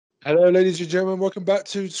Hello, ladies and gentlemen. Welcome back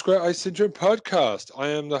to Square Ice Syndrome podcast. I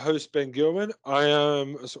am the host, Ben Gilman. I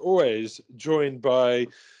am, as always, joined by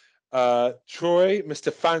Troy,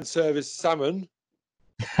 Mr. Fan Service Salmon.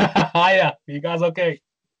 Hiya, you guys okay?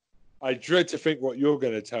 I dread to think what you're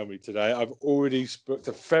going to tell me today. I've already booked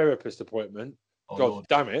a therapist appointment. God Lord.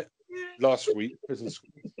 damn it. Last week.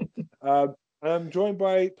 I'm joined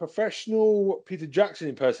by professional Peter Jackson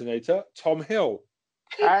impersonator, Tom Hill.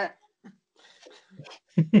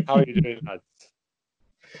 How are you doing, lads?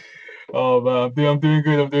 Oh man, I'm doing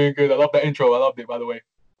good. I love that intro. I loved it, by the way.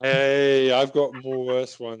 Hey, I've got more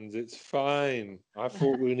worse ones. It's fine. I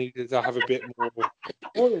thought we needed to have a bit more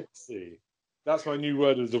buoyancy. That's my new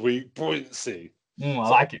word of the week, buoyancy. I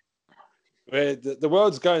like it. The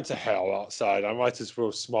world's going to hell outside. I might as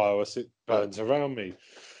well smile as it burns around me.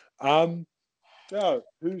 So,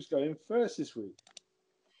 who's going first this week?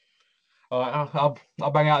 I'll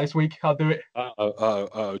bang out this week. I'll do it.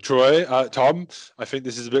 Troy, Tom, I think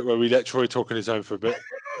this is a bit where we let Troy talk on his own for a bit.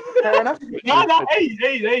 Fair enough. No, hey,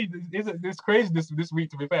 it's crazy this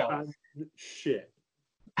week, to be fair. Shit.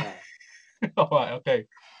 All right, okay.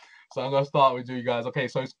 So I'm going to start with you guys. Okay,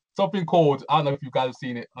 so it's something called, I don't know if you guys have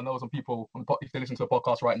seen it. I know some people, if they listen to the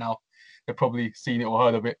podcast right now, they've probably seen it or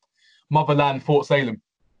heard of it. Motherland, Fort Salem.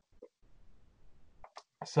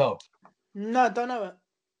 So. No, don't know it.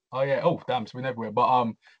 Oh yeah. Oh damn, it's been everywhere. But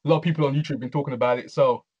a lot of people on YouTube have been talking about it.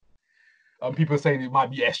 So people are saying it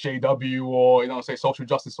might be SJW or say social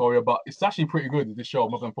justice warrior, but it's actually pretty good. This show,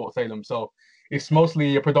 Motherland Fort Salem. So it's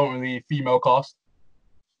mostly a predominantly female cast.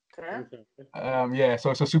 Okay. Yeah.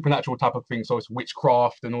 So it's a supernatural type of thing. So it's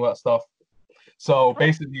witchcraft and all that stuff. So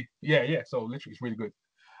basically, yeah. So literally, it's really good.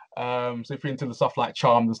 So if you're into the stuff like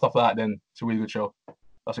Charmed and stuff like that, then it's a really good show.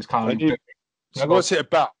 That's just kind of. So what's it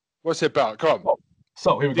about? Come on.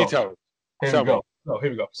 So here we go. Details. Here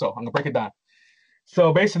we go. So I'm gonna break it down.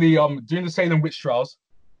 So basically, during the Salem witch trials,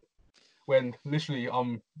 when literally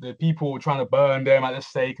the people were trying to burn them at the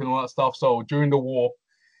stake and all that stuff. So during the war,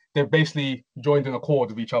 they've basically joined an accord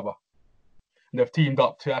with each other. And they've teamed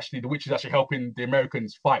up to the witches actually helping the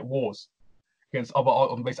Americans fight wars against other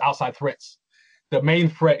outside threats. The main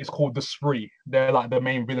threat is called the Spree. They're like the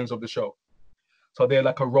main villains of the show. So they're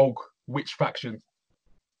like a rogue witch faction,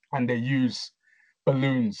 and they use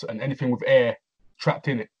balloons and anything with air trapped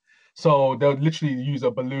in it. So they'll literally use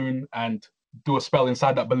a balloon and do a spell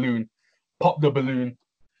inside that balloon, pop the balloon,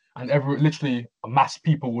 and literally a mass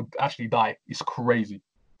people would actually die. It's crazy.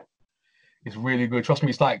 It's really good. Trust me,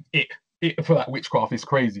 it's like it for that witchcraft. It's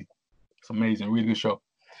crazy. It's amazing. Really good show.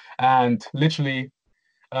 And literally,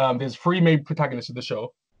 there's 3 main protagonists of the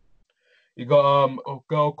show. You got a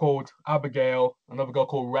girl called Abigail, another girl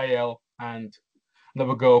called Rael, and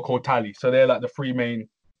another girl called Tally. So they're like the 3 main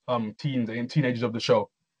teenagers of the show.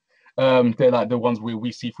 They're like the ones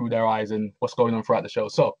we see through their eyes and what's going on throughout the show.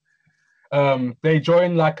 So they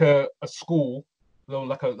join like a school,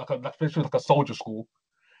 like a soldier school,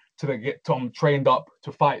 to get trained up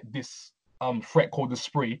to fight this threat called the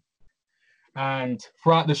Spree. And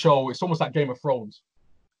throughout the show, it's almost like Game of Thrones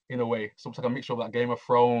in a way. It's almost like a mixture of like Game of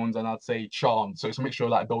Thrones and I'd say Charmed. So it's a mixture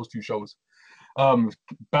of like those 2 shows.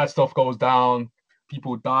 Bad stuff goes down.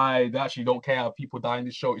 People die. They actually don't care how people die in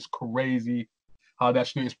this show. It's crazy how they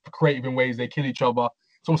actually is creative in ways they kill each other.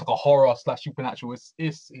 It's almost like a horror / supernatural.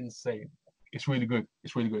 It's insane. It's really good.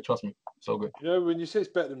 It's really good. Trust me. So good. When you say it's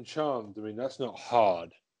better than Charmed, I mean, that's not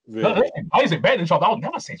hard. Really. How is it better than Charmed? I would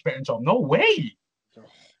never say it's better than Charmed. No way.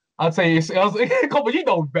 I'd say come on, you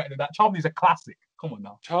know better than that. Charmed is a classic. Come on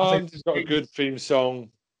now. Charmed has got a good theme song.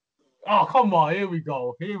 Oh, come on. Here we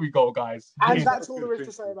go, guys. And that's all there is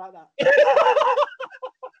to say about that.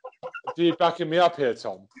 Do you backing me up here,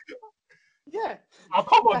 Tom? Yeah. Oh,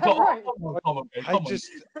 come on, Tom. Right. Come on, man.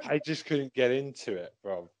 I just couldn't get into it,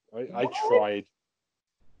 bro. I tried.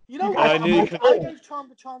 You know what? I gave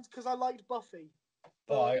Charmed a chance because I liked Buffy.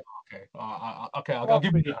 Okay. Okay. I'll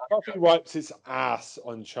give you that. Buffy wipes its ass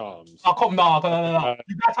on Charms. Oh, come no.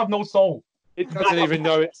 You guys have no soul. It doesn't even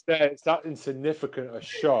know it's there. It's that insignificant a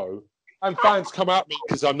show. And fans come at me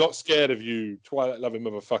because I'm not scared of you, Twilight-loving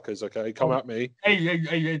motherfuckers, okay? Come at me. Hey.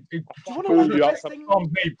 Do you want to know the best thing?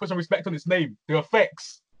 Put some respect on its name. The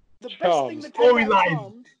effects. The best thing that came out of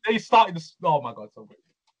Charmed... They started this... Oh, my God. So good.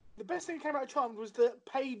 The best thing that came out of Charmed was that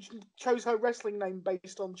Paige chose her wrestling name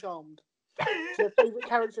based on Charmed. It's her favourite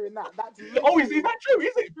character in that. That's is that true?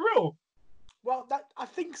 Is it real? Well, I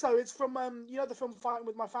think so. It's from the film Fighting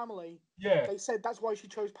with My Family. Yeah. They said that's why she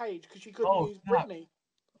chose Paige because she couldn't use Brittany.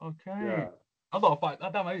 Okay. Yeah. I thought I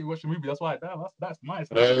didn't watch the movie. That's why. That's nice.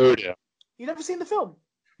 Oh yeah. You never seen the film?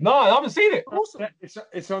 No, I haven't seen it. Awesome.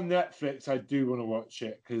 It's on Netflix. I do want to watch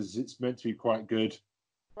it because it's meant to be quite good.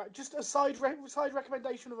 Right, just a side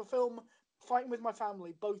recommendation of a film, Fighting with My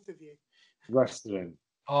Family, both of you. Wrestling.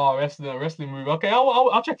 Oh, wrestling movie. Okay,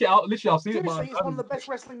 I'll check it out. Literally, I'll see it. Seriously, it's one of the best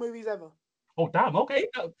wrestling movies ever. Oh, damn. Okay.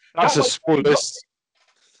 That's a one- spoilers.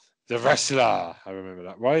 The Wrestler. I remember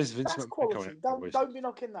that. Why is Vince That's McMahon quality. coming? Don't be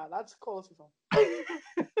knocking that. That's a quality film.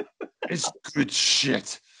 It's good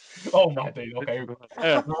shit. Oh my days. Okay.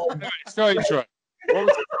 Yeah. Sorry, Troy. What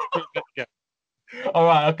was it again? All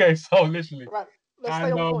right. Okay. So literally. Right, let's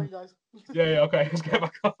stay on point, guys. Yeah. Okay. Let's get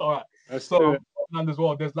back up. All right. Let's do So it. and as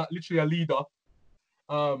well, there's like literally a leader,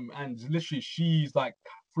 and literally she's like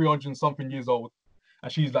 300 something years old,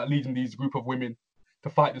 and she's like leading these group of women to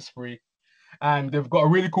fight the spree, and they've got a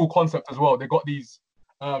really cool concept as well. They've got these,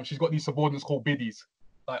 she's got these subordinates called biddies,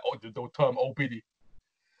 like the term old biddy.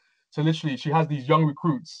 So literally, she has these young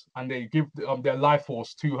recruits, and they give their life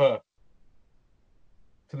force to her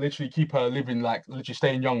to literally keep her living, like literally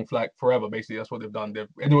staying young for like forever. Basically, that's what they've done.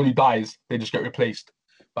 Anyone who dies, they just get replaced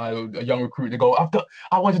by a young recruit. They go,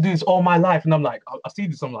 I want to do this all my life, and I'm like, I see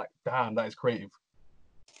this, I'm like, damn, that is creative.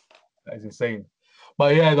 That is insane.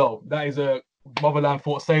 But yeah, though, that is a Motherland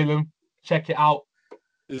Fort Salem. Check it out.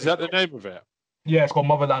 Is that the name of it? Yeah, it's called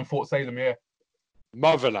Motherland Fort Salem. Yeah,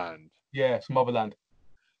 Motherland. yeah, it's Motherland.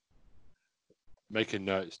 Making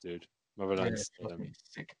notes, dude. Motherland. Yeah, Salem.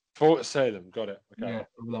 sick. Fort Salem. Got it. Okay. Yeah,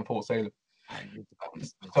 Motherland Fort Salem.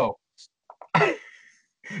 So,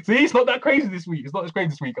 see, it's not that crazy this week. It's not as crazy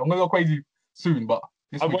this week. I'm gonna go crazy soon, but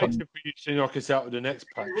this I'm week waiting for you to knock us out with the next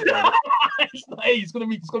pack. it's gonna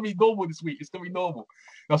be normal this week. It's gonna be normal.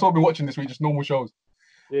 That's what I've been watching this week, just normal shows.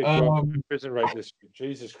 Dear God, prison rape this week.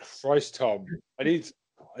 Jesus Christ, Tom. I need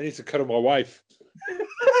to cut on my wife.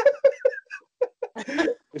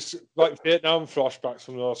 It's like Vietnam flashbacks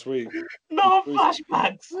from last week. No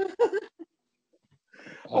flashbacks.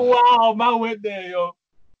 Wow, man went there, yo.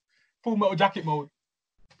 Full Metal Jacket mode.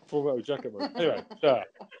 Full Metal Jacket mode. Anyway, sure.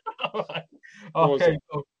 Right. Okay,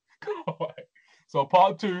 so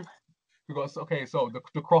part 2. We got so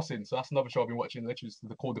the Crossing. So that's another show I've been watching. Literally, it's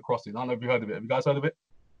called The Crossing. I don't know if you heard of it. Have you guys heard of it?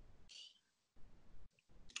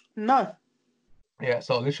 No. Yeah.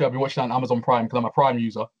 So literally, I've been watching that on Amazon Prime because I'm a Prime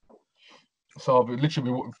user. So I've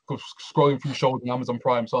literally been scrolling through shows on Amazon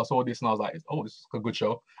Prime. So I saw this and I was like, oh, this is a good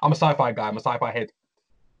show. I'm a sci-fi guy. I'm a sci-fi head.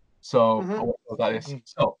 So I watched like this.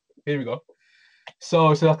 So here we go.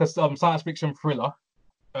 So it's like a science fiction thriller.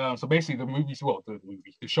 So basically,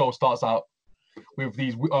 the show starts out with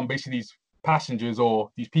these basically these passengers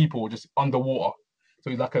or these people just underwater.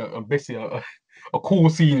 So it's like basically a cool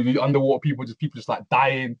scene of the underwater people just like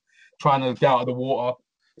dying, trying to get out of the water.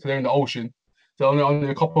 So they're in the ocean. So only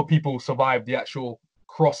a couple of people survived the actual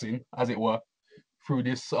crossing, as it were, through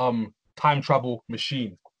this time travel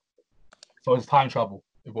machine. So it's time travel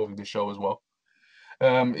involving this show as well.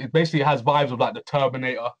 It basically has vibes of like the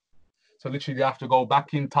Terminator. So literally they have to go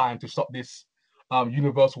back in time to stop this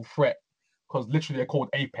universal threat, because literally they're called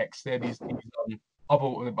Apex. They're these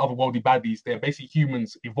otherworldly baddies. They're basically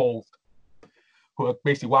humans evolved who are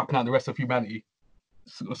basically wiping out the rest of humanity.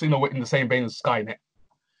 So in the same vein as Skynet.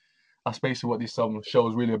 That's basically what this show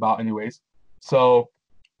is really about anyways. So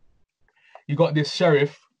you got this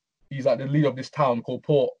sheriff. He's like the leader of this town called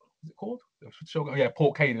Port. Is it called? Yeah,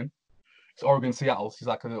 Port Canaan. It's Oregon, Seattle. It's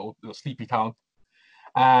like a little sleepy town.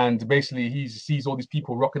 And basically he sees all these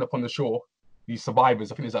people rocking up on the shore. These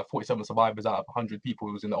survivors. I think there's like 47 survivors out of 100 people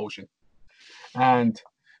who was in the ocean. And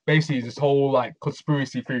basically this whole like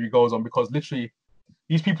conspiracy theory goes on because literally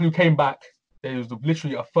these people who came back, there was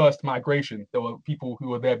literally a first migration. There were people who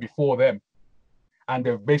were there before them. And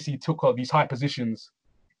they basically took these high positions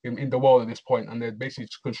in the world at this point, and they're basically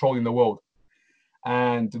controlling the world.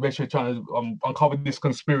 And basically trying to uncover this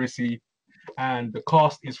conspiracy. And the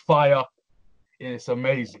cast is fire. It's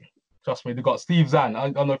amazing. Trust me, they got Steve Zahn.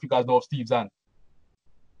 I don't know if you guys know of Steve Zahn.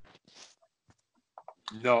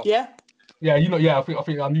 No. Yeah. Yeah, I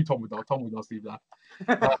think I knew Tom would know. Tom would know Steve Zahn.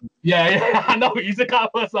 Yeah, I know. He's the kind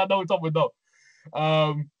of person I know Tom would know.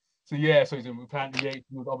 So he's in Planet the Apes,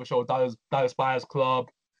 his other show, Dallas Buyers Club.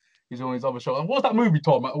 He's on his other show. And what's that movie,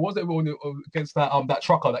 Tom? What was it against that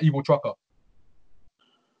trucker, that evil trucker?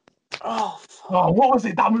 Oh, what was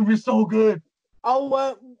it? That movie is so good.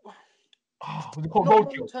 was it called not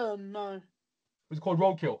Roadkill? Turn, no. Was it called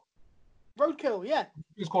Roadkill? Roadkill, yeah.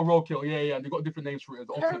 It's called Roadkill, yeah. They got different names for it.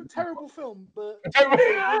 Terrible film, but terrible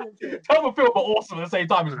film, but awesome at the same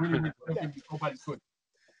time. It's really it's good.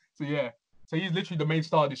 So yeah, so he's literally the main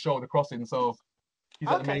star of the show, The Crossing. So he's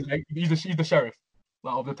like the main, he's the sheriff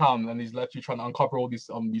of the town, and he's literally trying to uncover all these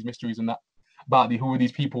mysteries and that about who are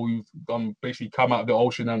these people who've basically come out of the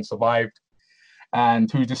ocean and survived,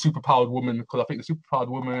 and who's the superpowered woman? Because I think the superpowered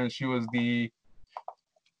woman, she was the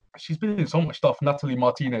she's been in so much stuff. Natalie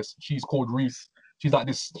Martinez. She's called Ruth. She's like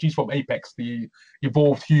this. She's from Apex, the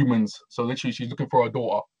evolved humans. So literally, she's looking for her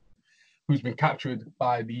daughter, who's been captured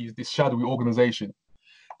by this shadowy organization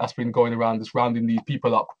that's been going around, just rounding these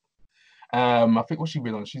people up. I think what's she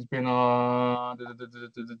been on? She's been on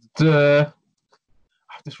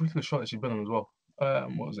this really good show that she's been on as well.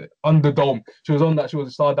 What was it? Underdome. She was on that. She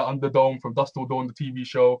was starred at Underdome from Dust Till Dawn, the TV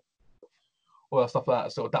show. All that stuff like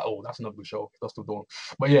that. So that's another good show, Dust Till Dawn.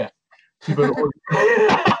 But yeah, she's been on.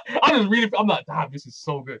 I'm like, damn, this is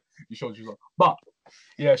so good. The show she's on. But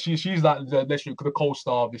yeah, she's like the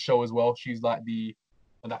co-star of the show as well. She's like the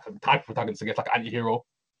type of protagonist, I guess, like an anti-hero.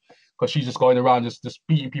 Because she's just going around just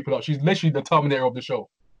beating people up. She's literally the Terminator of the show.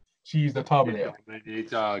 She's the Terminator.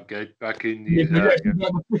 Get back in she's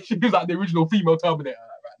like the original female Terminator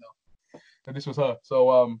right now. And this was her.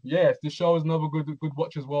 So yeah, this show is another good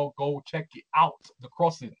watch as well. Go check it out. The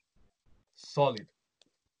Crossing. Solid.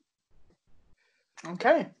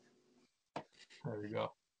 Okay. There we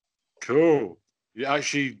go. Cool. You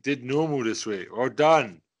actually did normal this week. Well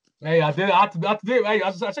done. Hey, I did it. I had to do it. Hey,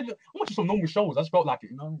 I said, I'm watching some normal shows. I just felt like it,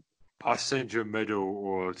 you know. I'll send you a medal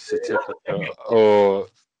or certificate or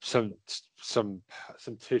some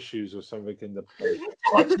tissues or something in the post.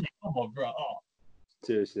 Come on, bro. Oh.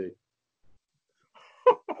 Seriously.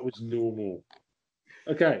 That was normal.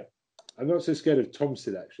 Okay. I'm not so scared of Tom's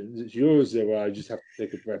selections. It's yours though, where I just have to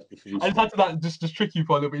take a breath before you. I just had to like, just trick you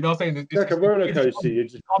for a little bit. You know what I'm saying? It's like a roller coaster. You're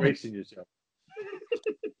just bracing yourself.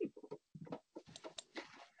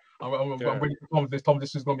 I'm waiting for Tom. Tom,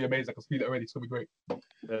 this is going to be amazing. I can feel it already. It's going to be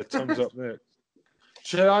great. Tom's up next.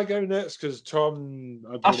 Should I go next? Because Tom...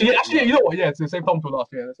 Actually, you know what? Yeah, it's the same Tom to last.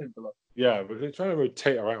 Yeah, the same to last. Yeah, we're trying to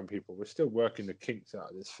rotate around people. We're still working the kinks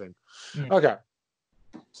out of this thing. Mm. Okay.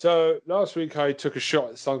 So, last week I took a shot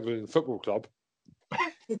at Sunderland Football Club.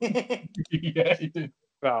 Yeah, you did.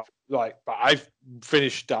 But I've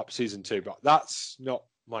finished up season 2, but that's not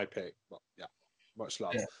my pick. But yeah, much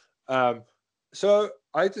love. Yeah. So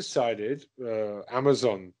I decided,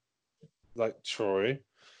 Amazon, like Troy,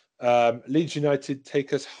 Leeds United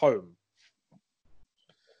take us home.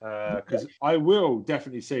 Because I will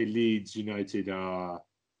definitely say Leeds United are...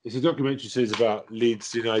 It's a documentary series about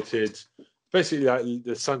Leeds United, basically like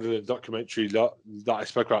the Sunderland documentary that I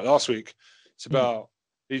spoke about last week. It's about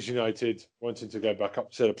Leeds United wanting to go back up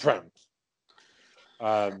to the Prem.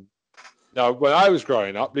 Now, when I was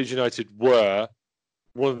growing up, Leeds United were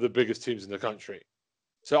one of the biggest teams in the country.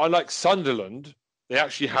 So unlike Sunderland, they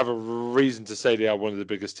actually have a reason to say they are one of the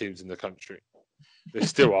biggest teams in the country. They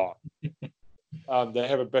still are. They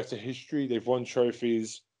have a better history. They've won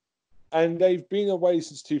trophies. And they've been away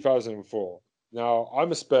since 2004. Now,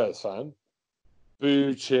 I'm a Spurs fan.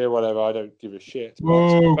 Boo, cheer, whatever. I don't give a shit.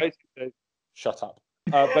 Basically, shut up.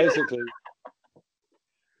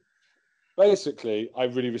 Basically, I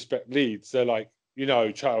really respect Leeds. They're like,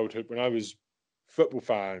 childhood. When I was football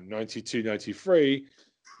fan, 92, 93,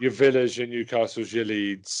 your Villas, your Newcastles, your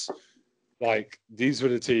Leeds. Like, these were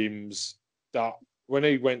the teams that, when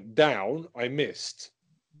they went down, I missed.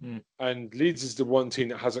 And Leeds is the one team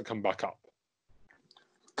that hasn't come back up.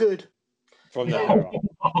 Good. From that era.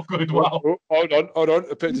 Oh, good. Wow. Hold on.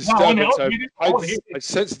 A bit of disturbance. I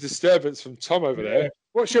sense a disturbance from Tom over there.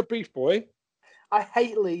 What's your beef, boy? I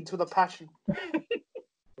hate Leeds with a passion.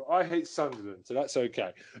 I hate Sunderland, so that's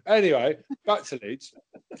okay. Anyway, back to Leeds.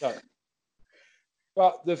 No.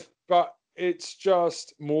 But it's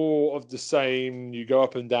just more of the same. You go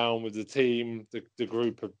up and down with the team, the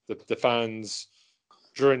group of the fans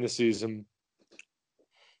during the season.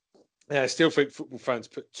 Yeah, I still think football fans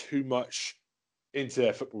put too much into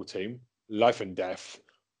their football team, life and death.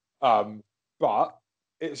 But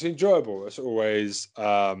it's enjoyable as always.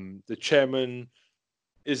 The chairman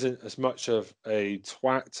isn't as much of a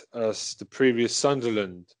twat as the previous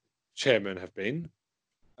Sunderland chairman have been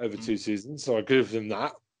over 2 seasons, so I give them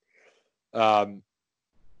that.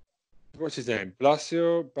 What's his name?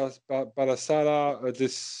 Blasio Balassara,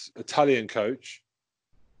 this Italian coach.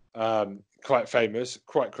 Quite famous,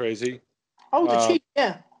 quite crazy. Oh, the Chief,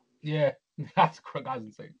 yeah. Yeah, that's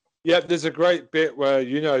insane. Yeah, there's a great bit where,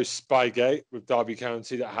 Spygate with Derby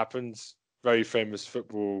County that happens. Very famous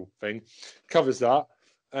football thing. Covers that.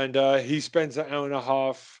 And he spends an hour and a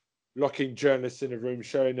half locking journalists in a room,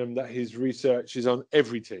 showing them that his research is on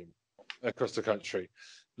every team across the country,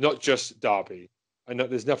 not just Derby. And that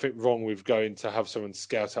there's nothing wrong with going to have someone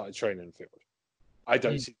scout out a training field. I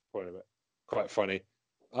don't see the point of it. Quite funny.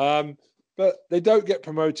 But they don't get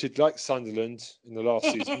promoted like Sunderland in the last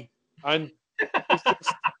season. And it's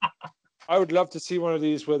just, I would love to see one of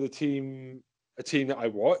these where a team that I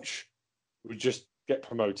watch would just get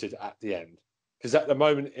promoted at the end. Because at the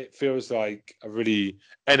moment, it feels like a really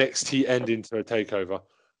NXT ending to a takeover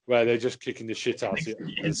where they're just kicking the shit out of it.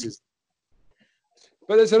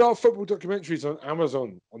 But there's a lot of football documentaries on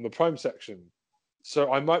Amazon on the Prime section.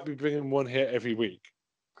 So I might be bringing one here every week.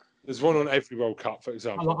 There's one on every World Cup, for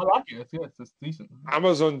example. I like it. It's decent.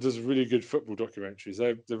 Amazon does really good football documentaries.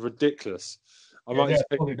 They're ridiculous. I might they're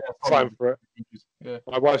take solid, time for it. Yeah.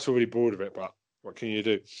 My wife's already bored of it, but what can you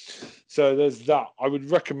do? So there's that. I would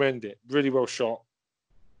recommend it. Really well shot.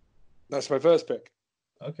 That's my first pick.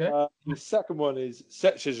 Okay. The second one is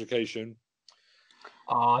Sex Education.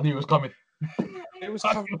 I knew it was coming. It was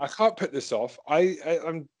coming. I can't put this off.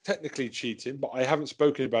 I'm technically cheating, but I haven't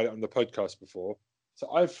spoken about it on the podcast before.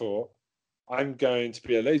 So I thought I'm going to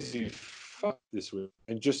be a lazy fuck this week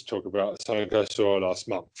and just talk about something I saw last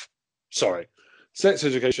month. Sorry. Sex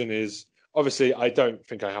Education is, obviously, I don't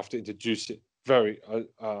think I have to introduce it.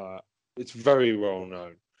 It's very well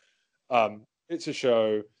known. It's a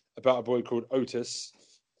show about a boy called Otis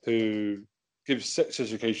who gives sex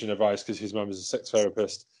education advice because his mum is a sex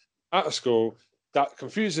therapist at a school that,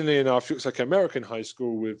 confusingly enough, looks like an American high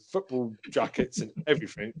school with football jackets and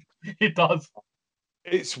everything. It does.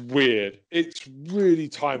 It's weird. It's really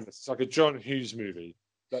timeless. It's like a John Hughes movie,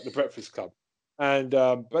 like The Breakfast Club, and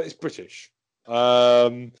but it's British,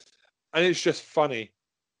 and it's just funny.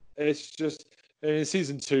 It's just, and in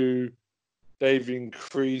season 2, they've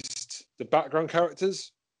increased the background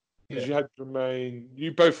characters because you had Jermaine.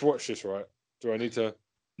 You both watched this, right? Do I need to?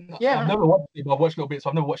 Yeah. I've never watched it, but I've watched little bits. So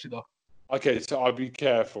I've never watched it though. Okay, so I'll be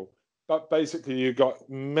careful. But basically, you got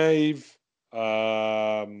Maeve.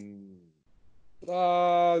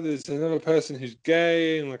 There's another person who's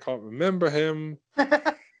gay, and I can't remember him.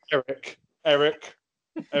 Eric,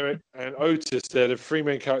 and Otis. They're the 3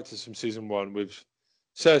 main characters from season 1, with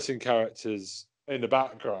certain characters in the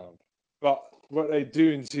background. But what they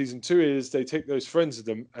do in season 2 is they take those friends of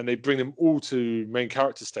them and they bring them all to main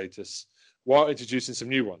character status while introducing some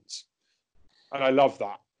new ones. And I love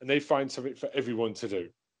that. And they find something for everyone to do,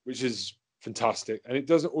 which is fantastic. And it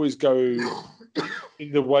doesn't always go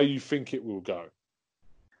in the way you think it will go.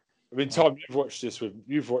 I mean, Tom, you've watched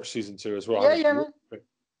season 2 as well. Yeah.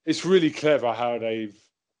 It's really clever how they've.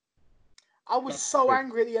 I was so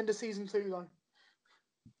angry at the end of season 2, though.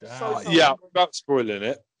 So yeah, angry. without spoiling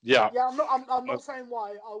it. Yeah. Yeah, I'm not saying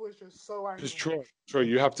why. I was just so angry. Just Troy,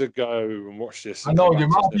 you have to go and watch this. I know the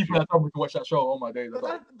amount of people that told me to watch that show. Oh my days!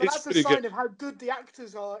 But that's a sign of how good the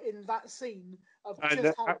actors are in that scene. Of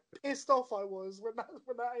just how pissed off I was when that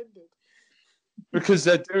ended. Because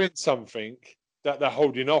they're doing something that they're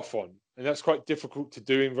holding off on, and that's quite difficult to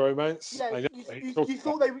do in romance. Yeah, you thought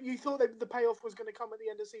the payoff was going to come at the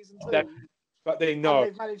end of season 2, but they know and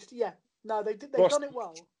they've managed to. Yeah, no, they've done it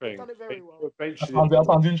well. They've done it very well. That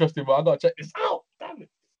sounds interesting, but I got to check this out. Damn it!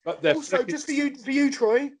 But also, just for you,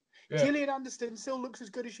 Troy, Gillian Anderson still looks as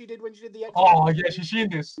good as she did when she did the X. Oh yeah, she's in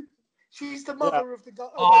this. She's the mother of the guy.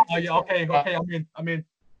 Oh yeah, okay,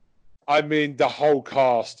 I mean, the whole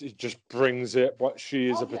cast, it just brings it. But she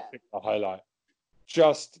is a particular highlight.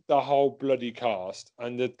 Just the whole bloody cast,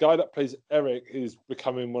 and the guy that plays Eric is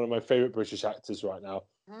becoming one of my favorite British actors right now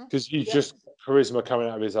because he's just charisma coming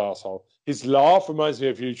out of his asshole. His laugh reminds me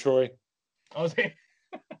of you, Troy. Oh, is he?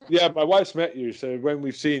 Yeah, my wife's met you, so when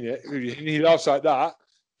we've seen it, he laughs like that.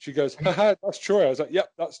 She goes, "Haha, that's Troy." I was like,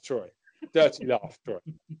 "Yep, that's Troy." Dirty laugh, Troy.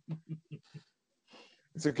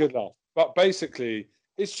 It's a good laugh, but basically,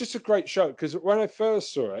 it's just a great show because when I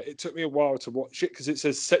first saw it, it took me a while to watch it because it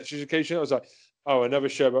says sex education. I was like, "Oh, another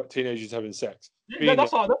show about teenagers having sex." Yeah,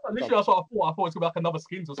 that's what I thought. I thought it was going to be like another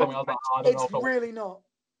Skins or something. I was like, I don't know. It's really not.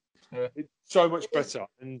 Yeah. It's so much better,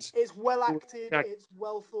 and it's well acted. It's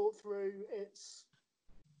well thought through. It's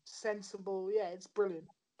sensible. Yeah, it's brilliant.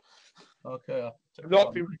 Okay. A lot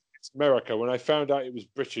of people think it's America. When I found out it was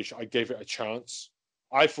British, I gave it a chance.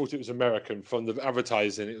 I thought it was American from the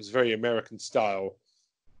advertising. It was very American style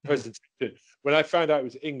presentation. When I found out it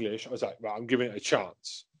was English, I was like, "Well, I'm giving it a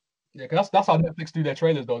chance." Yeah, because that's how Netflix do their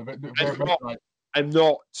trailers, though. I'm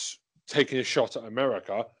not taking a shot at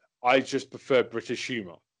America. I just prefer British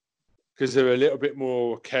humour because they're a little bit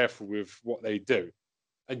more careful with what they do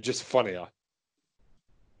and just funnier.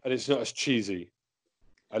 And it's not as cheesy.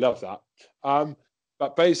 I love that.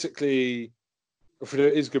 But basically, if there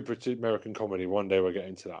is good British American comedy, one day we'll get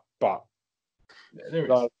into that. But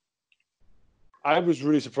I was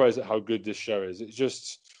really surprised at how good this show is. It's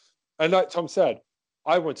just, and like Tom said,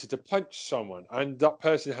 I wanted to punch someone, and that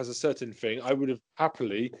person has a certain thing. I would have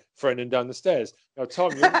happily thrown him down the stairs. Now,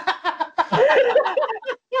 Tom,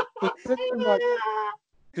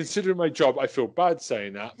 considering my job, I feel bad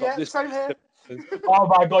saying that. But same here. Oh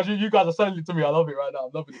my gosh, you guys are selling it to me. I love it right now.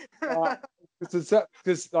 I'm loving it.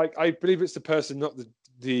 Because like I believe it's the person, not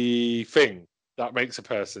the thing that makes a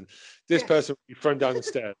person. This person will be thrown down the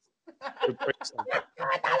stairs.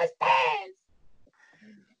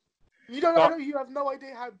 I know you have no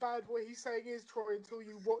idea how bad what he's saying is, Troy, until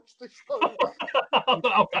you watch the show.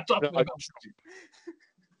 Oh,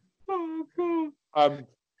 God.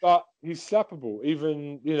 But he's slappable.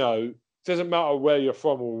 Even, doesn't matter where you're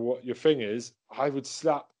from or what your thing is. I would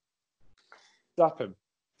slap him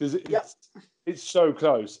because it's so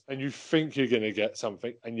close, and you think you're going to get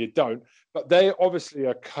something, and you don't. But they obviously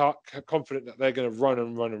are confident that they're going to run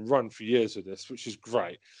and run and run for years with this, which is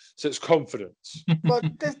great. So it's confidence. But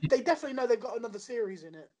they definitely know they've got another series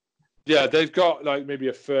in it. Yeah, they've got like maybe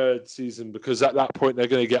a third season because at that point they're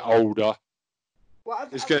going to get older. Well,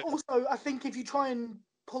 I think if you try and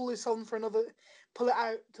pull it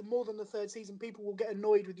out to more than the third season, people will get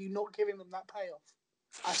annoyed with you not giving them that payoff.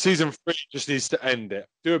 Season 3 just needs to end it.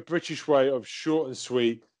 Do a British way of short and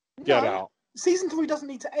sweet. Get out. Season 3 doesn't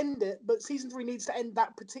need to end it, but season 3 needs to end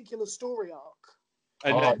that particular story arc.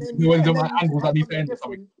 And then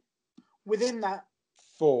within that.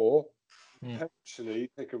 4,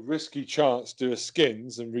 potentially take a risky chance, do a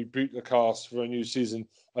skins and reboot the cast for a new season,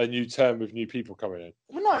 a new term with new people coming in.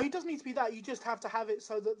 Well, no, it doesn't need to be that. You just have to have it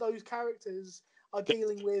so that those characters are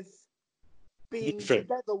dealing with being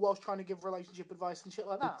together whilst trying to give relationship advice and shit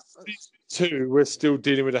like that. Season 2, we're still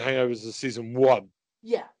dealing with the hangovers of season 1.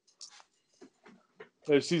 Yeah.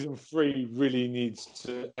 So season 3 really needs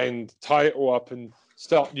to end, tie it all up, and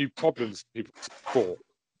start new problems for people. 4.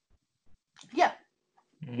 Yeah.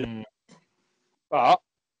 But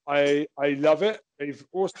I love it. They've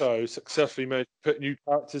also successfully managed to put new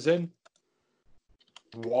characters in.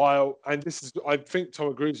 And this is, I think Tom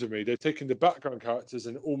agrees with me, they've taken the background characters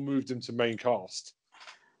and all moved them to main cast.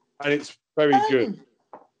 And it's very good.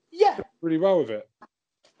 Yeah. Really well with it.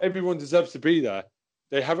 Everyone deserves to be there.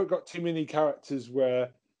 They haven't got too many characters where,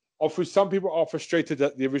 some people are frustrated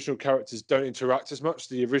that the original characters don't interact as much,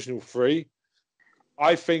 the original 3.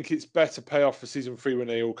 I think it's better payoff for season 3 when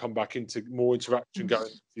they all come back into more interaction going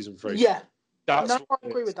into season 3. Yeah. I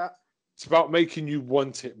agree with that. It's about making you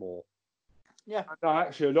want it more. Yeah. And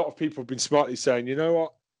actually, a lot of people have been smartly saying, you know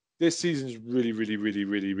what? This season's really, really, really,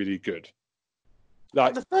 really, really good.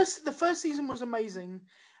 Like the first season was amazing.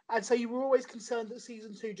 I'd say you were always concerned that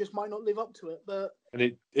season 2 just might not live up to it, but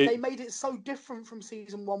they made it so different from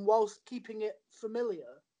season 1 whilst keeping it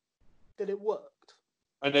familiar that it worked.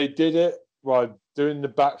 And they did it while doing the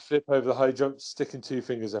backflip over the high jump, sticking 2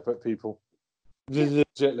 fingers up at people. Yeah.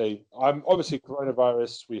 Legitly. Obviously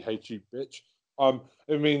coronavirus, we hate you, bitch.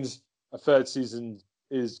 It means a third season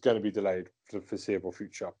is going to be delayed for the foreseeable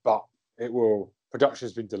future, but production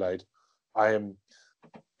has been delayed. I am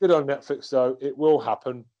good on Netflix though. It will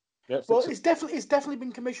happen. Well, it's definitely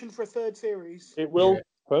been commissioned for a third series. It will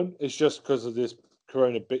happen. It's just because of this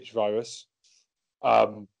corona bitch virus.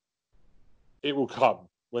 It will come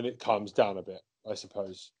when it calms down a bit, I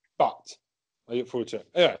suppose. But I look forward to it.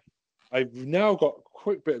 Anyway, I've now got a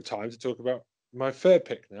quick bit of time to talk about my third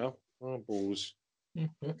pick now. Oh, balls.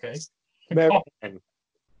 Okay. Marianne.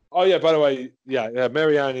 Oh, yeah, by the way,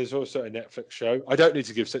 Marianne is also a Netflix show. I don't need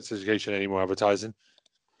to give Sex Education any more advertising.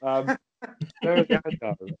 Marianne,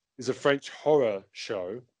 though, is a French horror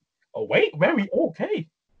show. Oh, wait, very okay.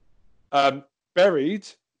 Buried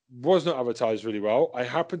was not advertised really well. I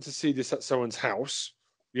happened to see this at someone's house.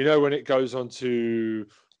 You know, when it goes on to,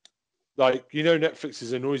 Netflix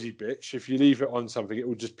is a noisy bitch. If you leave it on something, it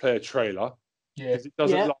will just play a trailer. Yeah. It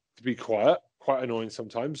doesn't like to be quiet. Quite annoying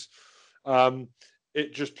sometimes.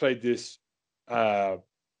 It just played this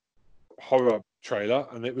horror trailer,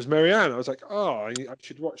 and it was Marianne. I was like, oh, I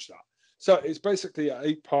should watch that. So it's basically an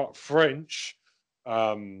 8-part French.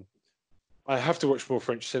 I have to watch more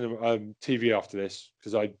French cinema TV after this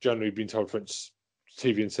because I've generally been told French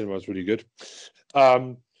TV and cinema is really good.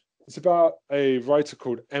 It's about a writer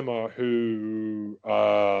called Emma who,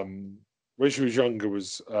 when she was younger,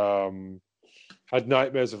 had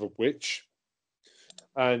nightmares of a witch,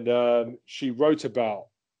 and she wrote about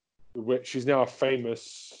the witch. She's now a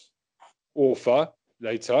famous author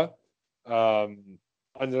later, and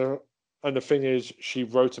the thing is, she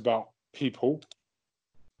wrote about people,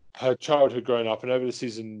 her childhood growing up, and over the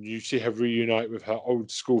season you see her reunite with her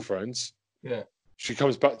old school friends. Yeah, she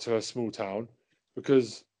comes back to her small town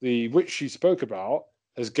because the witch she spoke about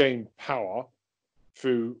has gained power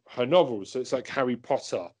through her novels. So it's like Harry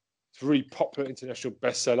Potter. It's a really popular international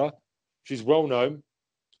bestseller. She's well known,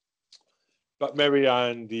 but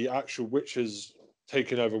Marianne, the actual witch, has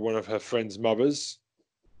taken over one of her friend's mothers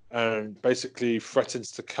and basically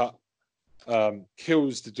threatens to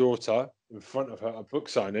kills the daughter in front of her at book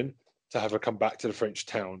signing to have her come back to the French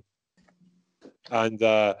town. And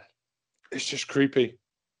it's just creepy.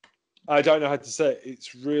 I don't know how to say it.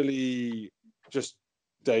 It's really just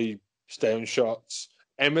they stay on shots.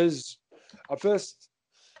 Emma's at first,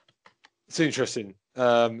 it's interesting.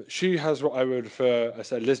 She has what I would refer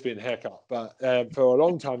as a lesbian haircut, but for a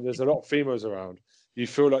long time there's a lot of females around. You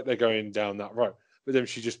feel like they're going down that road, but then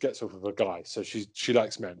she just gets off with a guy, so she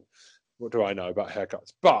likes men. What do I know about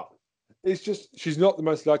haircuts? But it's just she's not the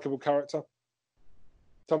most likable character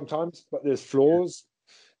sometimes, but there's flaws.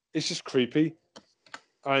 It's just creepy,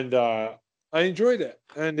 and I enjoyed it.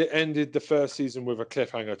 And it ended the first season with a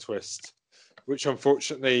cliffhanger twist, which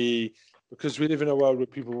unfortunately, because we live in a world where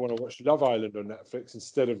people want to watch Love Island on Netflix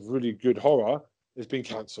instead of really good horror, it's been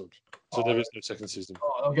cancelled. So there is no second season.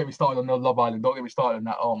 Oh, don't get me started on the Love Island. Don't get me started on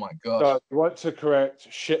that. Oh my god. So I want to correct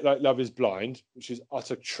shit like Love is Blind, which is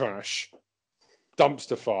utter trash,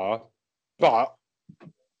 dumpster fire, but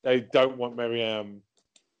they don't want Marianne.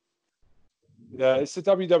 Yeah, it's the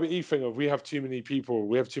WWE thing of we have too many people,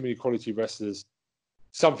 we have too many quality wrestlers.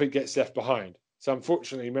 Something gets left behind. So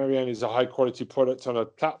unfortunately, Marianne is a high quality product on a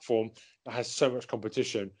platform that has so much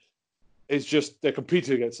competition. It's just they're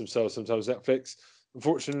competing against themselves sometimes, Netflix.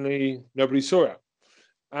 Unfortunately, nobody saw it.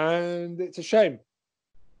 And it's a shame.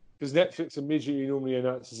 Because Netflix immediately normally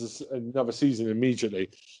announces another season immediately.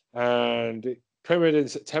 And it premiered in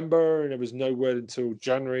September and there was no word until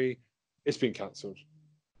January. It's been cancelled.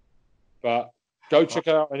 But go check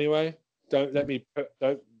it out anyway. Don't let me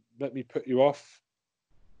put you off.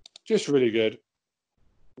 Just really good.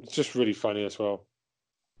 It's just really funny as well.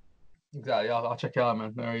 Exactly. I'll check it out,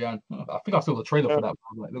 man. Marianne. I think I saw the trailer for that.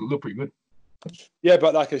 Like, look pretty good. Yeah,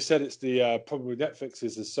 but like I said, it's the problem with Netflix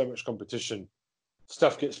is there's so much competition.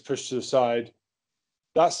 Stuff gets pushed to the side.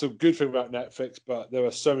 That's the good thing about Netflix, but there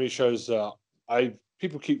are so many shows that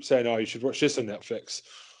people keep saying, "Oh, you should watch this on Netflix,"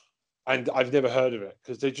 and I've never heard of it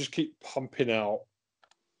because they just keep pumping out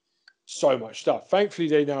so much stuff. Thankfully,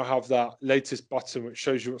 they now have that latest button which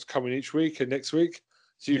shows you what's coming each week and next week,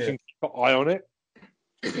 so you can keep an eye on it.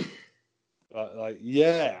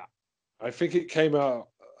 I think it came out.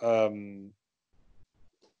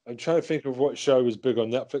 I'm trying to think of what show was big on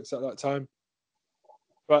Netflix at that time.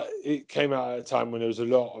 But it came out at a time when there was a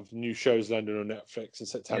lot of new shows landing on Netflix in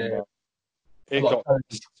September. Yeah.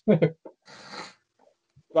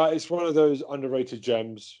 But it's one of those underrated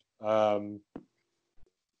gems. I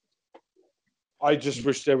just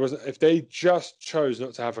wish there wasn't... If they just chose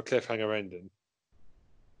not to have a cliffhanger ending.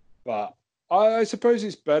 But I suppose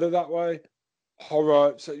it's better that way.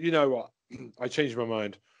 Horror... So, you know what? I changed my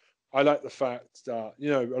mind. I like the fact that,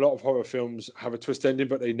 a lot of horror films have a twist ending,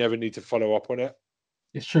 but they never need to follow up on it.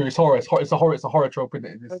 It's true. It's horror. It's a horror trope, isn't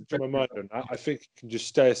it? I changed my mind on that. I think it can just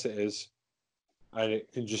stay as it is. And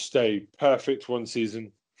it can just stay perfect one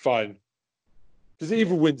season. Fine. Because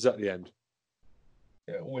evil wins at the end.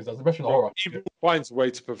 Yeah, it always does. Especially in horror. Evil finds a way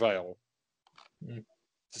to prevail. To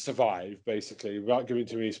survive, basically, without giving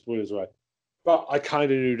too many spoilers away. But I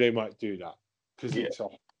kind of knew they might do that. Because it's a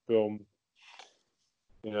film.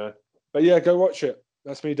 But yeah, go watch it.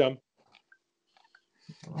 That's me done.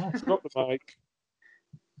 Drop the mic.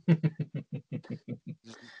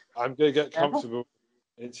 I'm going to get comfortable.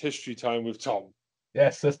 It's history time with Tom.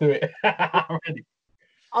 Yes, let's do it. I'm ready.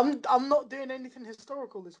 I'm not doing anything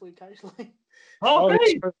historical this week, actually.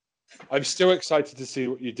 I'm still excited to see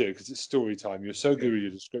what you do because it's story time. You're so good with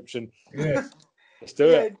your description. Yeah. Let's do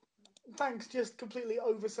it. Thanks. Just completely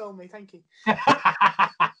oversell me. Thank you.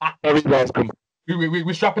 Very welcome.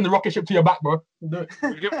 We're strapping the rocket ship to your back, bro. We're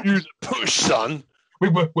giving you the push, son.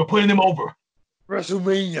 We're putting him over.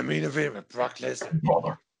 WrestleMania main event with Brock Lesnar.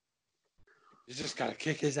 Brother. You just gotta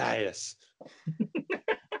kick his ass.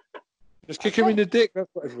 Just kick him in the dick. That's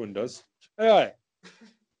what everyone does. Anyway.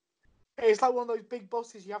 It's like one of those big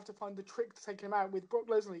bosses. You have to find the trick to take him out. With Brock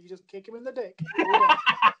Lesnar, you just kick him in the dick.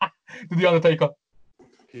 To the Undertaker.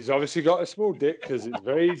 He's obviously got a small dick because it's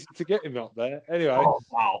very easy to get him up there. Anyway. Oh,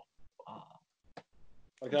 wow.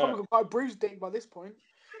 Okay. I've probably got quite a bruised dick by this point.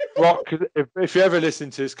 Brock, if you ever listen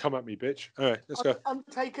to this, come at me, bitch. All right, let's go.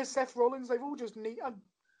 Undertaker, Seth Rollins, they've all just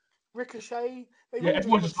Ricochet.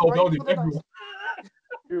 Everyone just told me.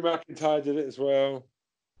 Drew McIntyre did it as well.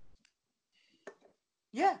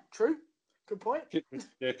 Yeah, true. Good point.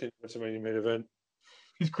 Yeah, WrestleMania main event.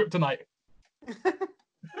 He's kryptonite.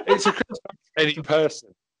 It's a any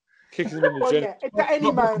person kicking them in the gym. Yeah, it's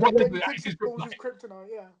any man. Kryptonite.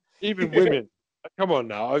 Yeah. Even women. Come on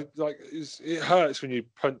now. It hurts when you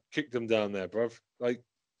kick them down there, bruv. Like,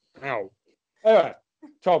 ow. Anyway,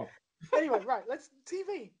 Tom. Anyway, right. Let's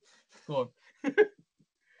TV. Go on.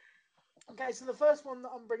 Okay, so the first one that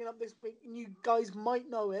I'm bringing up this week, and you guys might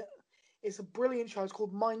know it, It's a brilliant show. It's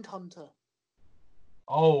called Mindhunter.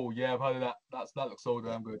 Oh yeah, I've heard of that. That looks so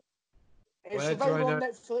damn good. It's available on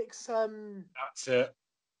Netflix. That's it.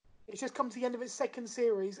 It's just come to the end of its second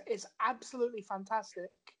series. It's absolutely fantastic.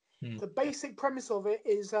 The basic premise of it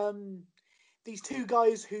is these two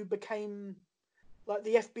guys who became like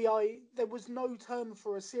the FBI. There was no term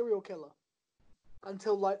for a serial killer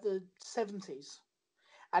until like the 70s,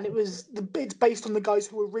 and it's based on the guys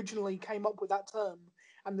who originally came up with that term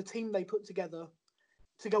and the team they put together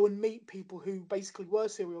to go and meet people who basically were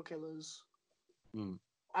serial killers.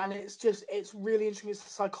 And it's really interesting. It's the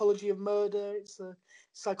psychology of murder. It's the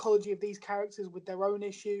psychology of these characters with their own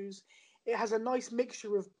issues. It has a nice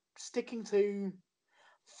mixture of sticking to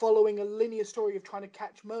following a linear story of trying to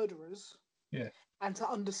catch murderers, and to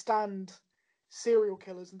understand serial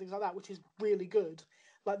killers and things like that, which is really good.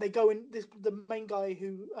 Like they go in the main guy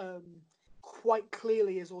who quite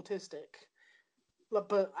clearly is autistic,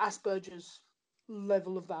 but Asperger's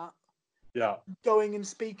level of that. Yeah. Going and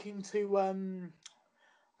speaking to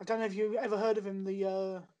I don't know if you ever heard of him,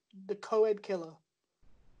 the co-ed killer.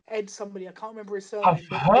 Ed somebody, I can't remember his surname.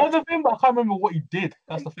 I've heard of him, but I can't remember what he did.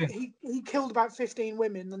 That's the thing. He killed about 15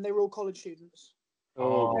 women, and they were all college students.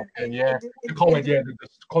 The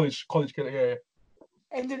college killer, yeah.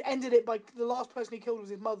 Ended it by the last person he killed was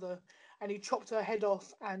his mother, and he chopped her head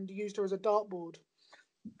off and used her as a dartboard.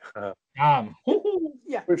 Damn.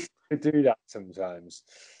 Yeah. We do that sometimes.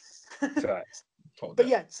 But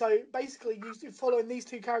yeah, so basically, you following these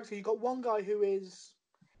two characters. You've got one guy who is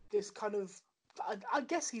this kind of, I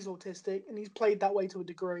guess he's autistic, and he's played that way to a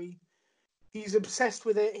degree. He's obsessed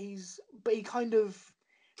with it. But he kind of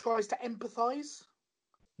tries to empathize,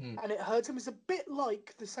 and it hurts him. It's a bit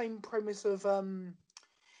like the same premise of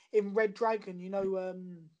in Red Dragon. You know,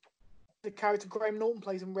 the character Graham Norton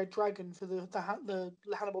plays in Red Dragon for the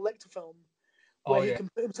Hannibal Lecter film, where he can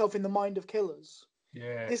put himself in the mind of killers.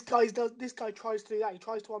 Yeah. This guy tries to do that. He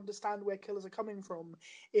tries to understand where killers are coming from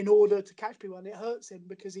in order to catch people, and it hurts him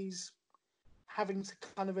because he's having to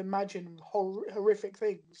kind of imagine horrific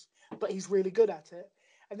things, but he's really good at it.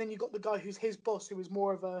 And then you've got the guy who's his boss, who is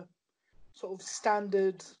more of a sort of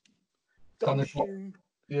standard,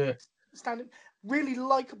 really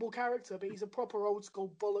likable character, but he's a proper old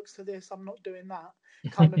school bollocks to this, I'm not doing that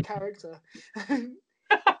kind of character.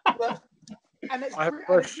 And it's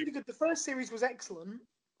really good. The first series was excellent.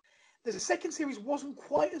 The second series wasn't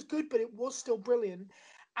quite as good, but it was still brilliant.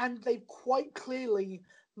 And they quite clearly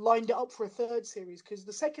lined it up for a third series, because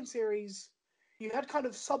the second series, you had kind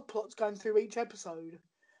of subplots going through each episode,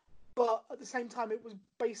 but at the same time, it was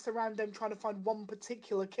based around them trying to find one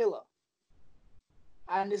particular killer.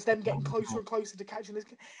 And it's them getting closer and closer to catching this.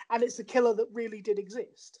 And it's a killer that really did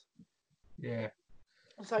exist. Yeah.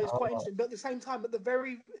 So it's quite interesting. But at the same time, in the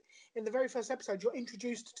very first episode, you're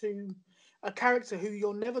introduced to a character who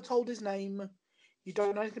you're never told his name. You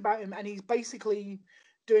don't know anything about him. And he's basically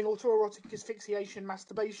doing autoerotic asphyxiation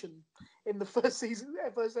masturbation in the first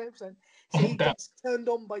episode. So he gets turned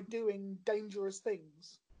on by doing dangerous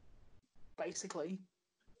things, basically.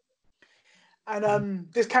 And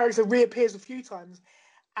this character reappears a few times.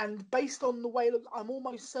 And based on the way it looks, I'm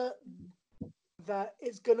almost certain that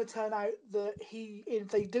it's going to turn out that if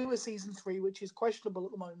they do a season 3, which is questionable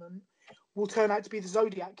at the moment, will turn out to be the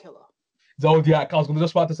Zodiac killer. Zodiac, I was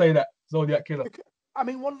just about to say that. Zodiac killer. I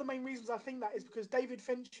mean, one of the main reasons I think that is because David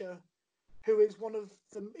Fincher, who is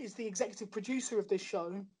is the executive producer of this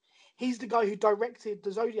show, he's the guy who directed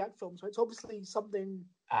the Zodiac film, so it's obviously something,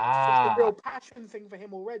 it's a real passion thing for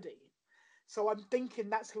him already. So I'm thinking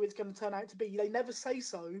that's who it's going to turn out to be. They never say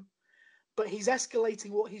so, but he's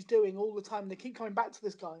escalating what he's doing all the time. They keep coming back to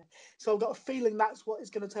this guy. So I've got a feeling that's what it's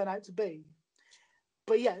going to turn out to be.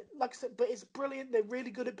 But yeah, like I said, but it's brilliant. They're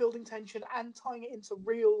really good at building tension and tying it into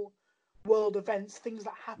real world events, things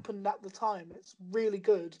that happened at the time. It's really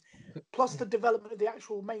good. Plus the development of the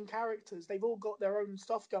actual main characters. They've all got their own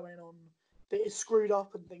stuff going on that is screwed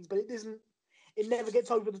up and things, but it never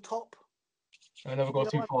gets over the top. I never go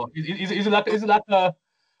too far. Is it like a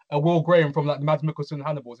Will Graham from like the Mads Mikkelsen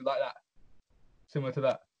Hannibal? Is it like that? Similar to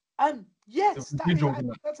that? Yes,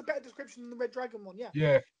 that's a better description than the Red Dragon one.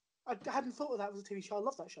 Yeah. I hadn't thought of that as a TV show. I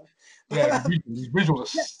love that show. Yeah, these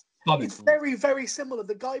visuals are stunning. It's very, very similar.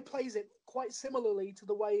 The guy plays it quite similarly to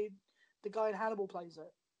the way the guy in Hannibal plays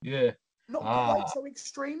it. Yeah. Not quite so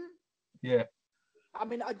extreme. Yeah. I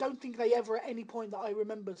mean, I don't think they ever at any point that I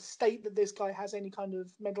remember state that this guy has any kind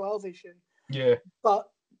of mental health issue. Yeah. But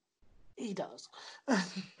he does.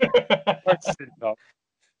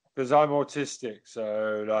 Because I'm autistic,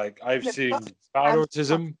 so like I've seen bad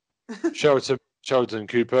autism, Sheldon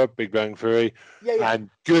Cooper, Big Bang Theory, and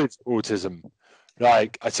good autism.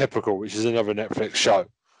 like Atypical, which is another Netflix show.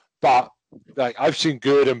 But like I've seen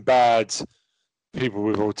good and bad people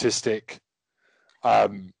with autistic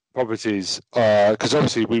properties, because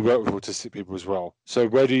obviously we work with autistic people as well. So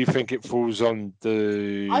where do you think it falls on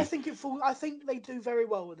the? I think they do very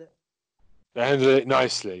well with it. They handle it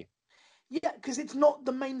nicely. Yeah, because it's not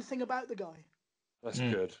the main thing about the guy. That's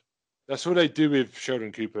good. That's what they do with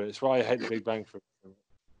Sheldon Cooper. It's why I hate The Big Bang for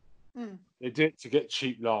They do it to get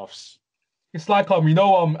cheap laughs. It's like I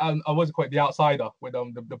wasn't quite The Outsider with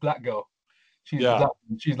the black girl. She's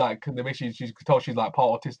like the way she's told she's like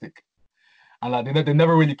part autistic, and like they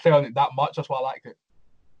never really play on it that much. That's why I like it.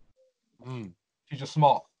 She's just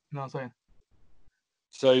smart. You know what I'm saying?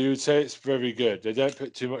 So you would say it's very good. They don't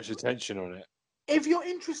put too much attention on it. If you're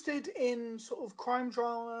interested in sort of crime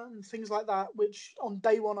drama and things like that, which on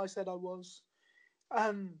day one I said I was,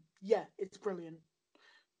 yeah, it's brilliant.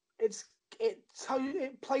 It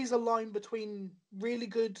plays a line between really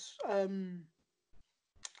good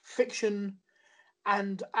fiction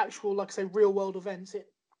and actual, like I say, real world events.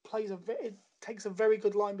 It takes a very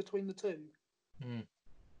good line between the two.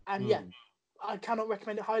 And yeah, I cannot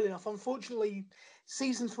recommend it highly enough. Unfortunately,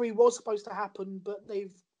 season 3 was supposed to happen, but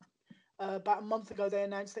they've about a month ago they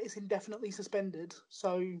announced that it's indefinitely suspended.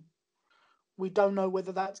 So we don't know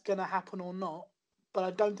whether that's going to happen or not. But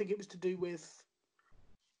I don't think it was to do with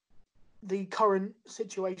the current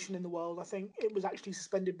situation in the world. I think it was actually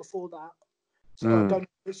suspended before that. So I don't know if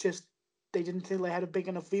it's just they didn't feel they had a big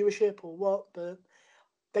enough viewership or what, but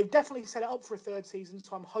they've definitely set it up for a 3rd season,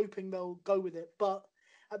 so I'm hoping they'll go with it. But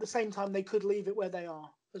at the same time, they could leave it where they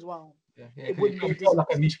are as well. Yeah, it felt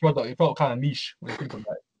like a niche product. It felt kind of niche when you think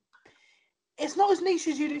about it. It's not as niche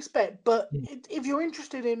as you'd expect, but if you're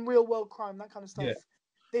interested in real world crime, that kind of stuff,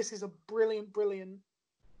 this is a brilliant, brilliant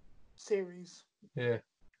series. Yeah.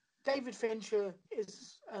 David Fincher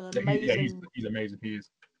is an amazing. He's amazing. He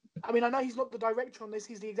is. I mean, I know he's not the director on this;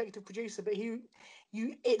 he's the executive producer. But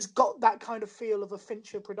it's got that kind of feel of a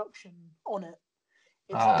Fincher production on it.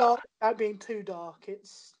 It's dark without being too dark.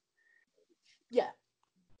 It's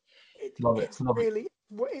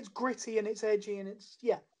it's gritty and it's edgy and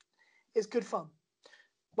it's good fun.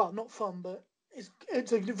 Well, not fun, but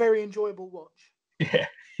it's a very enjoyable watch. Yeah.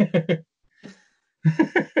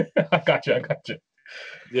 I got you.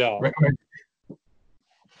 Yeah. Recommend.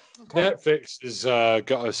 Okay. Netflix has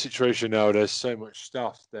got a situation now. There's so much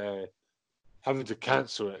stuff they're having to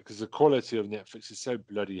cancel it because the quality of Netflix is so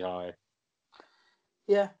bloody high.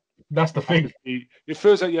 Yeah. That's the thing. It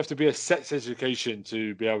feels like you have to be a sex education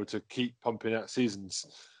to be able to keep pumping out seasons.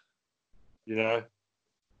 You know?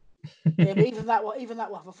 Yeah, but even that will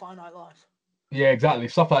have a finite life. Yeah, exactly.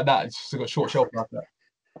 Stuff like that. It's just got short shelf life.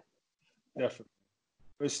 Definitely.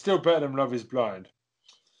 But it's still better than Love is Blind.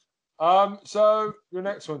 So your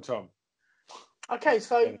next one, Tom. Okay,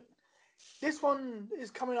 so this one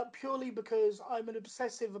is coming up purely because I'm an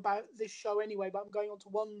obsessive about this show anyway, but I'm going on to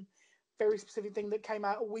one very specific thing that came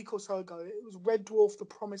out a week or so ago. It was Red Dwarf: The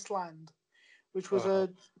Promised Land, which was a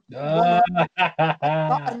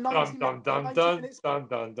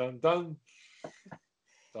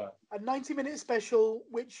 90-minute special,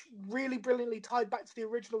 which really brilliantly tied back to the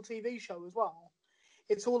original TV show as well.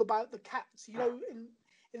 It's all about the cats. You know,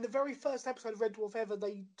 in the very first episode of Red Dwarf ever,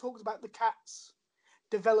 they talked about the cats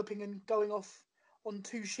developing and going off on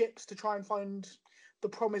 2 ships to try and find the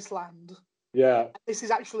Promised Land. Yeah. This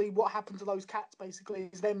is actually what happened to those cats, basically,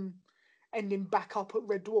 is them ending back up at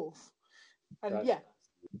Red Dwarf. And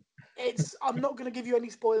I'm not going to give you any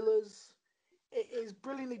spoilers. It is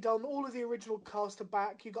brilliantly done. All of the original cast are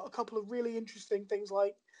back. You got a couple of really interesting things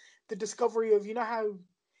like the discovery of, you know how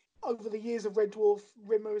over the years of Red Dwarf,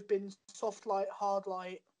 Rimmer has been soft light, hard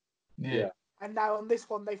light. Yeah. And now on this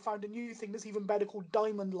one, they found a new thing that's even better called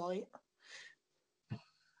Diamond Light.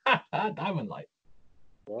 Diamond Light.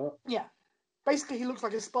 What? Yeah. Basically, he looks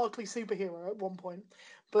like a sparkly superhero at one point.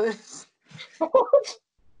 But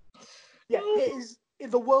yeah, it is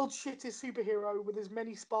the world's shittest superhero with as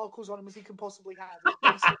many sparkles on him as he can possibly have.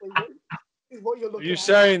 Basically, is what you're looking at. Are you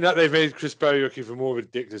saying that they've made Chris Bariocchi for more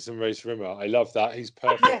ridiculous than Ace Rimmer? I love that. He's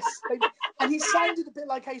perfect. Yes, and he sounded a bit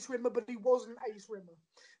like Ace Rimmer, but he wasn't Ace Rimmer.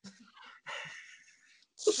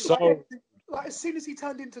 So, like as soon as he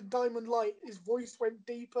turned into Diamond Light, his voice went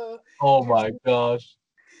deeper. Oh my gosh.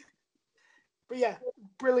 But yeah,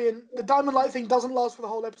 brilliant. The Diamond Light thing doesn't last for the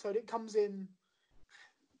whole episode. It comes in.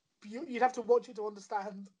 You'd have to watch it to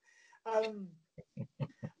understand.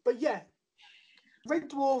 But yeah, Red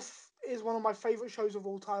Dwarf is one of my favorite shows of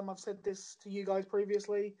all time. I've said this to you guys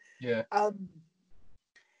previously. Yeah.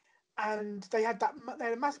 And they had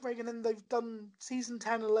a massive break, and then they've done season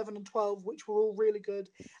 10, 11, and 12, which were all really good.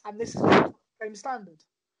 And this is same standard.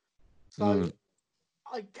 So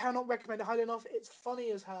I cannot recommend it highly enough. It's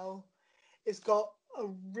funny as hell. It's got a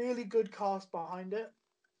really good cast behind it.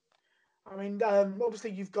 I mean,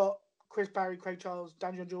 obviously you've got Chris Barry, Craig Charles,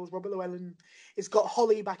 Daniel Jules, Robert Llewellyn. It's got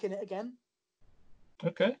Holly back in it again.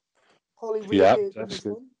 Okay. Holly reappears in this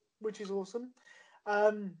one, which is awesome.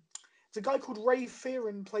 There's a guy called Ray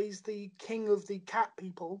Fearon plays the king of the cat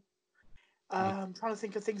people. I'm trying to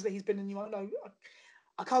think of things that he's been in. You might know.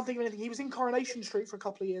 I can't think of anything. He was in Coronation Street for a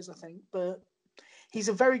couple of years, I think. But he's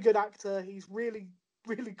a very good actor. He's really,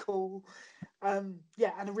 really cool. And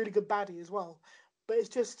a really good baddie as well. But it's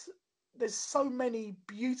just, there's so many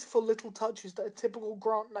beautiful little touches that are typical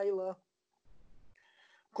Grant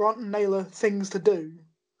and Naylor things to do.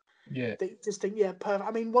 Yeah. They just think, perfect.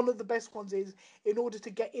 I mean, one of the best ones is, in order to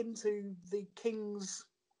get into the king's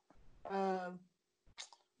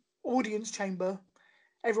audience chamber,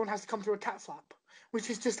 everyone has to come through a cat flap,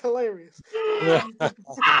 which is just hilarious. They've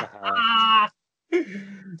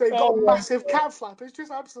got a massive cat flap. It's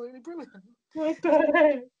just absolutely brilliant. What the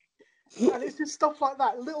heck? And it's just stuff like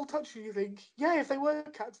that, little touches you think, if they were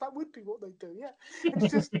cats, that would be what they'd do. Yeah,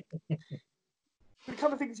 it's just the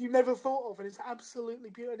kind of things you never thought of, and it's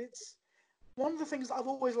absolutely beautiful. And it's one of the things that I've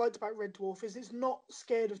always liked about Red Dwarf is it's not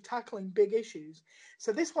scared of tackling big issues.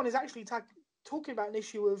 So this one is actually talking about an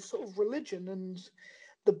issue of sort of religion and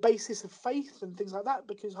the basis of faith and things like that,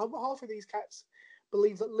 because half of these cats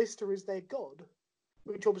believe that Lister is their god,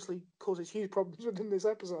 which obviously causes huge problems within this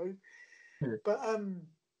episode. Yeah. But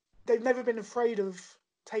they've never been afraid of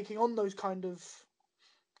taking on those kind of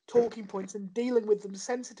talking points and dealing with them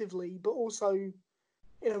sensitively, but also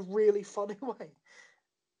in a really funny way.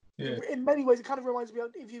 Yeah. In many ways, it kind of reminds me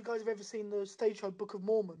of, if you guys have ever seen the stage show Book of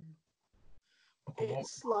Mormon.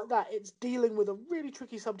 It's like that. It's dealing with a really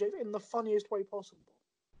tricky subject in the funniest way possible.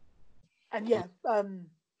 And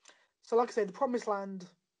so like I said, The Promised Land,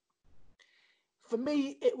 for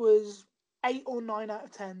me, it was 8 or 9 out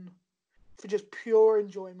of 10 for just pure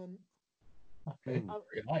enjoyment. Okay.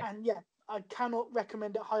 And I cannot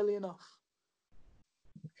recommend it highly enough.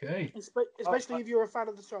 Okay. Especially if you're a fan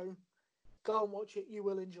of the show, go and watch it. You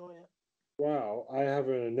will enjoy it. Wow, I have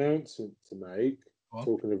an announcement to make.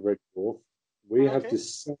 Talking of Red Dwarf, we have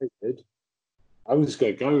decided. I'm just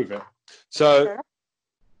going to go with it. So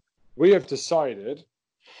we have decided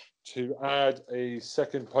to add a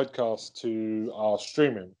second podcast to our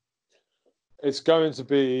streaming. It's going to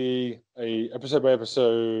be a episode by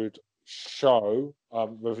episode show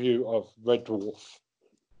review of Red Dwarf,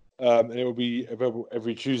 and it will be available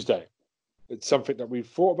every Tuesday. It's something that we've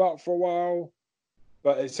thought about for a while,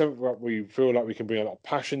 but it's something that we feel like we can bring a lot of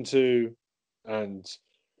passion to, and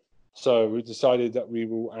so we decided that we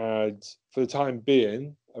will add, for the time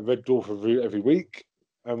being, a Red Dwarf review every week.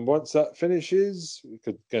 And once that finishes, it's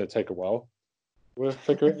going to take a while. We'll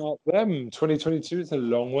figure it out then. 2022 is a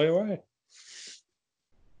long way away.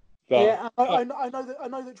 But, I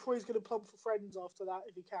know that Troy's going to plump for Friends after that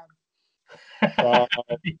if he can.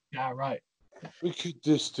 Yeah, right. We could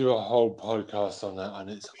just do a whole podcast on that, and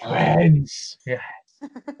it's Friends. Yeah.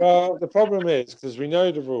 Well, the problem is, because we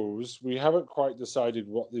know the rules, we haven't quite decided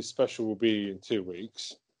what this special will be in 2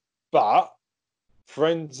 weeks. But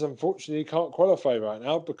Friends, unfortunately, can't qualify right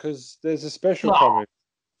now because there's a special coming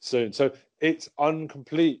soon. So it's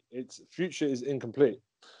incomplete. Its future is incomplete.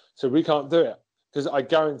 So we can't do it. Because I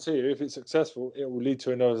guarantee you, if it's successful, it will lead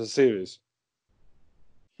to another series.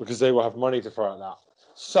 Because they will have money to throw at that.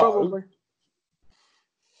 So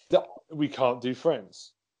we can't do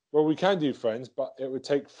Friends. Well, we can do Friends, but it would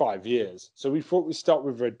take 5 years. So we thought we'd start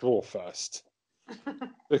with Red Dwarf first.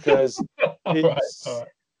 Because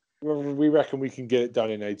we reckon we can get it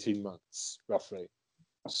done in 18 months, roughly.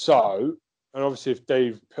 So, and obviously if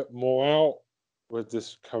Dave put more out with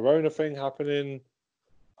this Corona thing happening,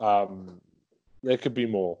 there could be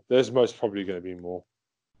more. There's most probably going to be more.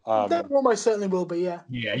 There almost certainly will be, yeah.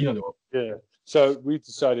 Yeah, you know. Yeah. So we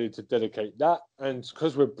decided to dedicate that. And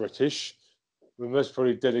because we're British, we most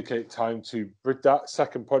probably dedicate time to that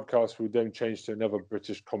second podcast. Will then change to another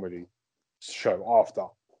British comedy show after.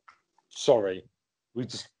 Sorry, we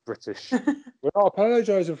just British. We're not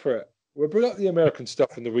apologising for it. We'll bring up the American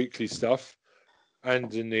stuff and the weekly stuff,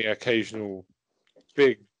 and in the occasional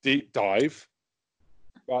big deep dive.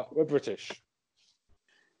 But we're British.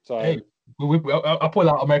 So hey, I put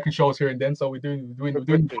out American shows here and then, so we're doing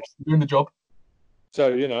the job.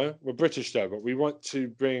 So, we're British though, but we want to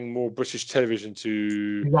bring more British television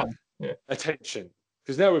to attention.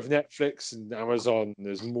 Because now with Netflix and Amazon,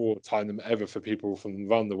 there's more time than ever for people from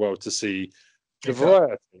around the world to see the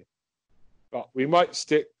variety. But we might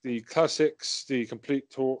stick the classics, the complete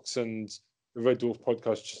talks, and the Red Dwarf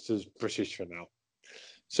podcast just as British for now.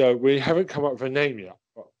 So we haven't come up with a name yet,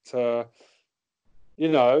 but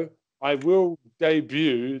I will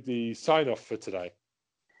debut the sign-off for today.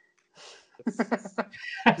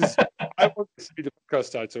 I want this to be the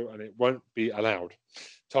podcast title, and it won't be allowed.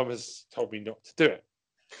 Tom has told me not to do it.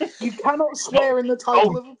 You cannot swear in the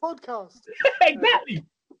title of a podcast. Exactly.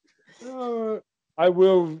 I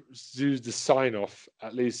will do the sign-off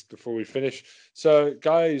at least before we finish. So,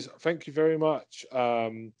 guys, thank you very much.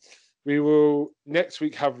 We will next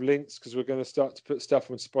week have links because we're going to start to put stuff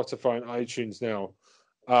on Spotify and iTunes now.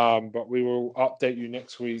 But we will update you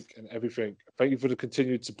next week and everything. Thank you for the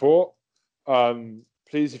continued support.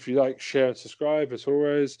 Please, if you like, share and subscribe as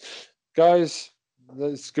always. Guys,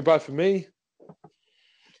 that's goodbye from me.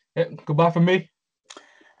 Yeah, goodbye from me.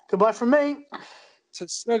 Goodbye from me. So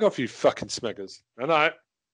snug off, you fucking smeggers. Good night.